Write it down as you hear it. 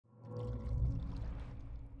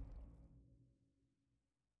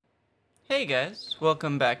Hey guys,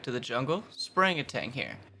 welcome back to the jungle, Sporangutan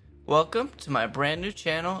here. Welcome to my brand new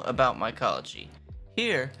channel about mycology.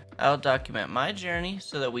 Here, I'll document my journey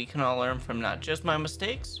so that we can all learn from not just my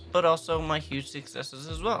mistakes, but also my huge successes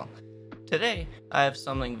as well. Today, I have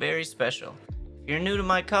something very special. If you're new to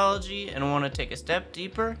mycology and want to take a step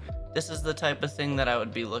deeper, this is the type of thing that I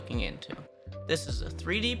would be looking into. This is a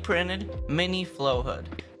 3D printed mini flow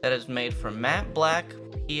hood that is made from matte black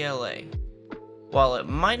PLA. While it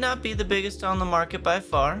might not be the biggest on the market by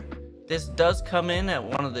far, this does come in at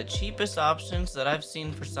one of the cheapest options that I've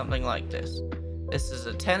seen for something like this. This is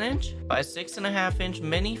a 10-inch by 6.5-inch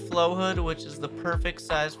mini flow hood, which is the perfect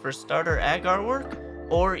size for starter agar work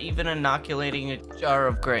or even inoculating a jar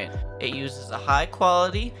of grain. It uses a high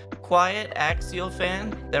quality, quiet axial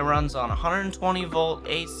fan that runs on 120 volt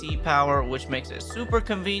AC power, which makes it super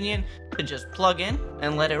convenient to just plug in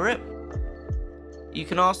and let it rip. You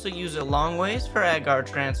can also use it long ways for agar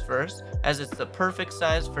transfers, as it's the perfect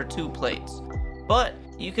size for 2 plates. But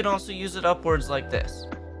you can also use it upwards like this.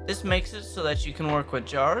 This makes it so that you can work with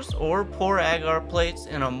jars or pour agar plates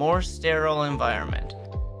in a more sterile environment.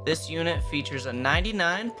 This unit features a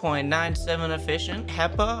 99.97 efficient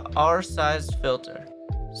HEPA R-sized filter.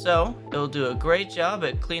 So it'll do a great job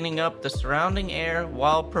at cleaning up the surrounding air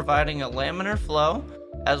while providing a laminar flow,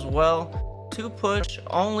 as well to push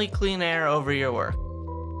only clean air over your work.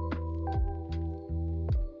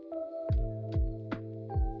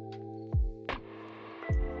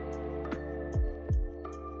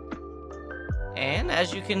 And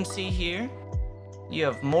as you can see here, you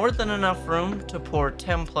have more than enough room to pour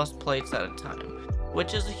 10 plus plates at a time,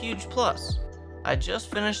 which is a huge plus. I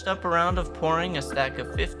just finished up a round of pouring a stack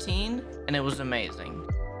of 15 and it was amazing.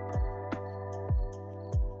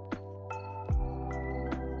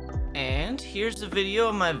 And here's a video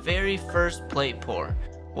of my very first plate pour.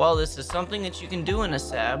 While this is something that you can do in a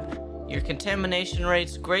SAB, your contamination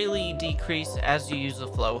rates greatly decrease as you use a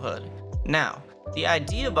flow hood. Now, the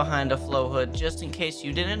idea behind a flow hood, just in case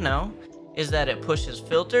you didn't know, is that it pushes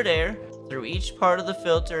filtered air through each part of the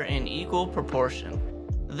filter in equal proportion.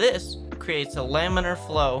 This creates a laminar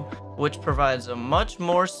flow, which provides a much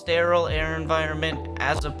more sterile air environment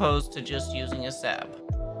as opposed to just using a SAB.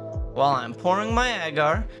 While I'm pouring my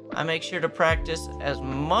agar, I make sure to practice as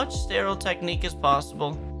much sterile technique as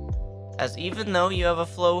possible, as even though you have a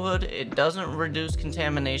flow hood, it doesn't reduce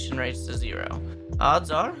contamination rates to 0. Odds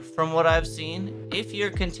are, from what I've seen, if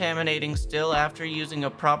you're contaminating still after using a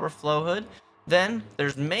proper flow hood, then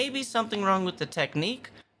there's maybe something wrong with the technique,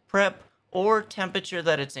 prep, or temperature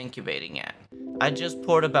that it's incubating at. I just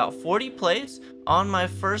poured about 40 plates on my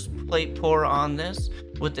first plate pour on this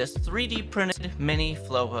with this 3D printed mini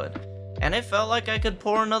flow hood, and it felt like I could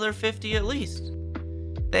pour another 50 at least.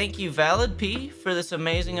 Thank you Valid P for this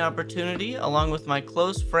amazing opportunity, along with my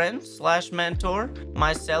close friend / mentor,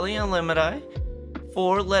 Mycelia Limiti,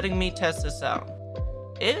 for letting me test this out.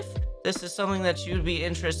 If this is something that you'd be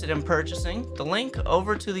interested in purchasing, the link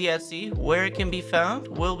over to the Etsy where it can be found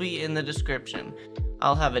will be in the description.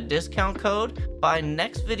 I'll have a discount code by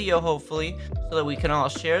next video hopefully, so that we can all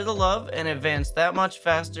share the love and advance that much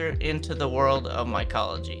faster into the world of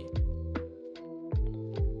mycology.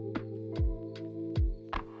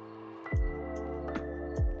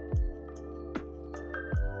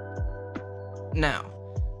 Now,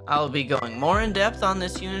 I'll be going more in depth on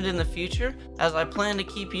this unit in the future, as I plan to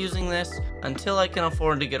keep using this until I can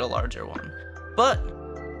afford to get a larger one. But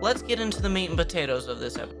let's get into the meat and potatoes of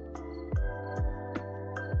this episode.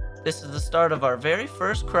 This is the start of our very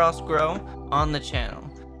first cross grow on the channel.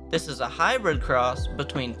 This is a hybrid cross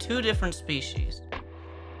between 2 different species.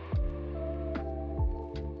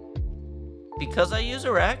 Because I use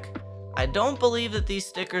a rack, I don't believe that these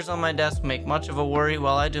stickers on my desk make much of a worry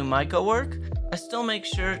while I do myco work. I still make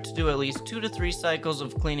sure to do at least 2 to 3 cycles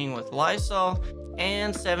of cleaning with Lysol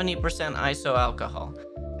and 70% iso alcohol.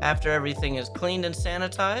 After everything is cleaned and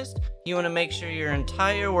sanitized, you want to make sure your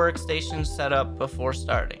entire workstation is set up before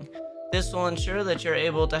starting. This will ensure that you're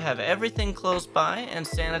able to have everything close by and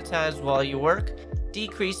sanitized while you work,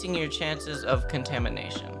 decreasing your chances of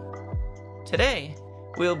contamination. Today,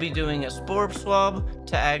 we'll be doing a spore swab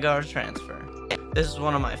to agar transfer. This is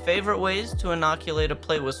one of my favorite ways to inoculate a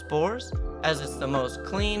plate with spores, as it's the most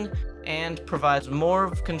clean and provides more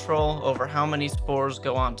of control over how many spores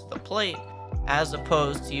go onto the plate, as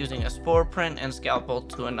opposed to using a spore print and scalpel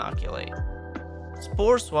to inoculate.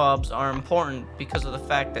 Spore swabs are important because of the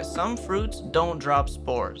fact that some fruits don't drop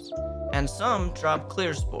spores, and some drop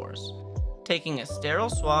clear spores. Taking a sterile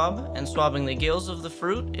swab and swabbing the gills of the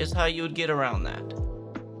fruit is how you would get around that.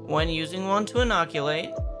 When using one to inoculate,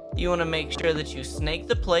 you want to make sure that you snake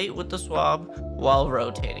the plate with the swab while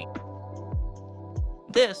rotating.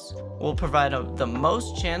 This will provide the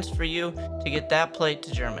most chance for you to get that plate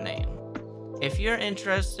to germinate. If you're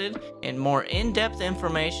interested in more in-depth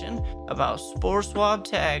information about Spore Swab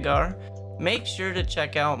to Agar, make sure to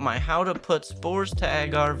check out my How to Put Spores to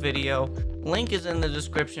Agar video. Link is in the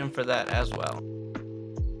description for that as well.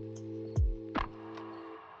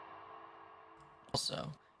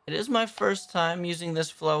 Also, it is my first time using this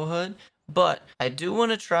flow hood, but I do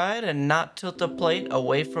want to try it and not tilt the plate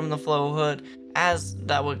away from the flow hood, as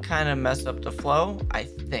that would kind of mess up the flow, I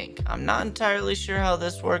think. I'm not entirely sure how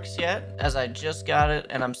this works yet, as I just got it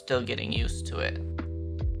and I'm still getting used to it.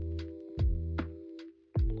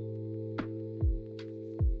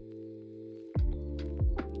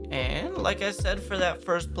 And like I said for that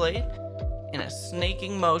first plate, in a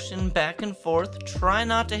snaking motion back and forth, try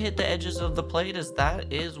not to hit the edges of the plate, as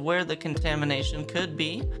that is where the contamination could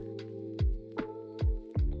be.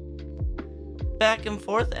 Back and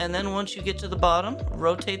forth, and then once you get to the bottom,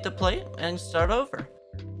 rotate the plate and start over.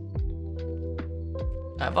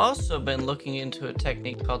 I've also been looking into a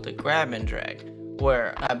technique called the grab and drag,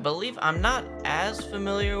 where I believe, I'm not as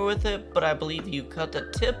familiar with it, but I believe you cut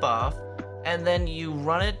the tip off and then you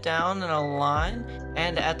run it down in a line,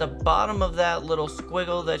 and at the bottom of that little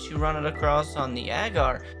squiggle that you run it across on the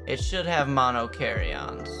Agar, it should have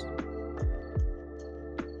monokaryons.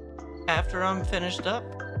 After I'm finished up,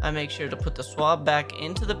 I make sure to put the swab back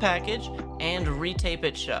into the package and retape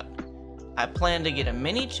it shut. I plan to get a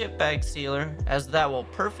mini chip bag sealer, as that will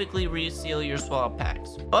perfectly reseal your swab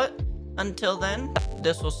packs, but until then,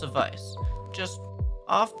 this will suffice. Just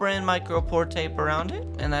off-brand micropore tape around it,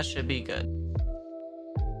 and that should be good.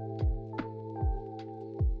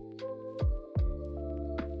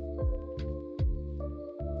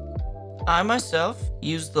 I myself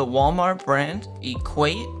use the Walmart brand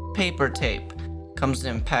Equate paper tape. Comes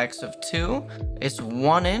in packs of 2. It's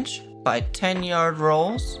 1 inch by 10 yard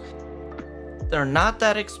rolls. They're not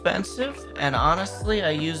that expensive, and honestly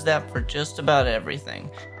I use that for just about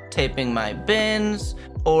everything. Taping my bins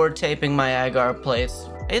or taping my Agar plates.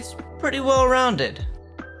 It's pretty well rounded.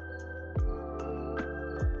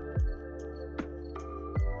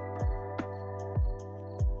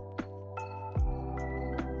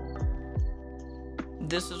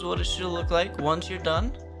 This is what it should look like once you're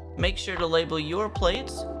done. Make sure to label your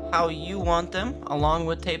plates how you want them, along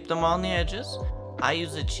with tape them on the edges. I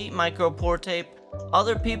use a cheap micropore tape.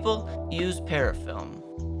 Other people use parafilm.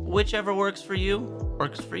 Whichever works for you,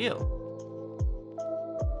 works for you.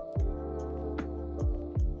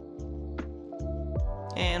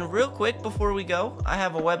 And real quick before we go, I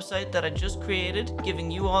have a website that I just created,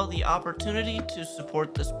 giving you all the opportunity to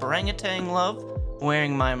support the Sporangutan love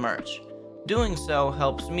wearing my merch. Doing so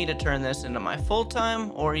helps me to turn this into my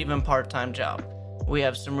full-time or even part-time job. We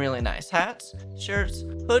have some really nice hats, shirts,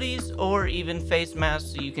 hoodies, or even face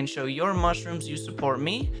masks, so you can show your mushrooms you support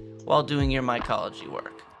me while doing your mycology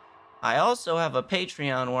work. I also have a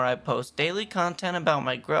Patreon where I post daily content about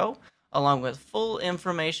my grow, along with full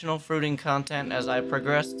informational fruiting content as I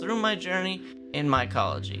progress through my journey in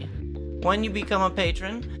mycology. When you become a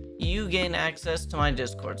patron, you gain access to my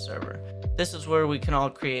Discord server. This is where we can all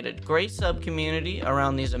create a great sub-community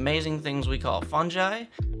around these amazing things we call fungi,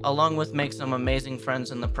 along with make some amazing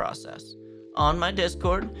friends in the process. On my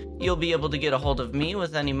Discord, you'll be able to get a hold of me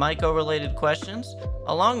with any myco-related questions.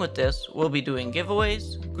 Along with this, we'll be doing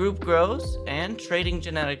giveaways, group grows, and trading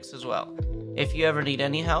genetics as well. If you ever need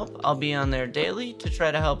any help, I'll be on there daily to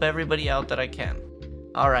try to help everybody out that I can.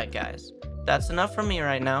 Alright guys, that's enough from me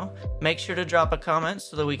right now. Make sure to drop a comment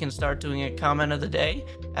so that we can start doing a comment of the day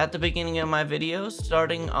at the beginning of my videos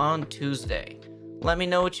starting on Tuesday. Let me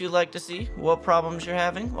know what you'd like to see, what problems you're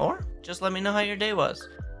having, or just let me know how your day was.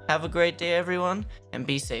 Have a great day everyone, and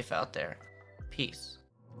be safe out there. Peace.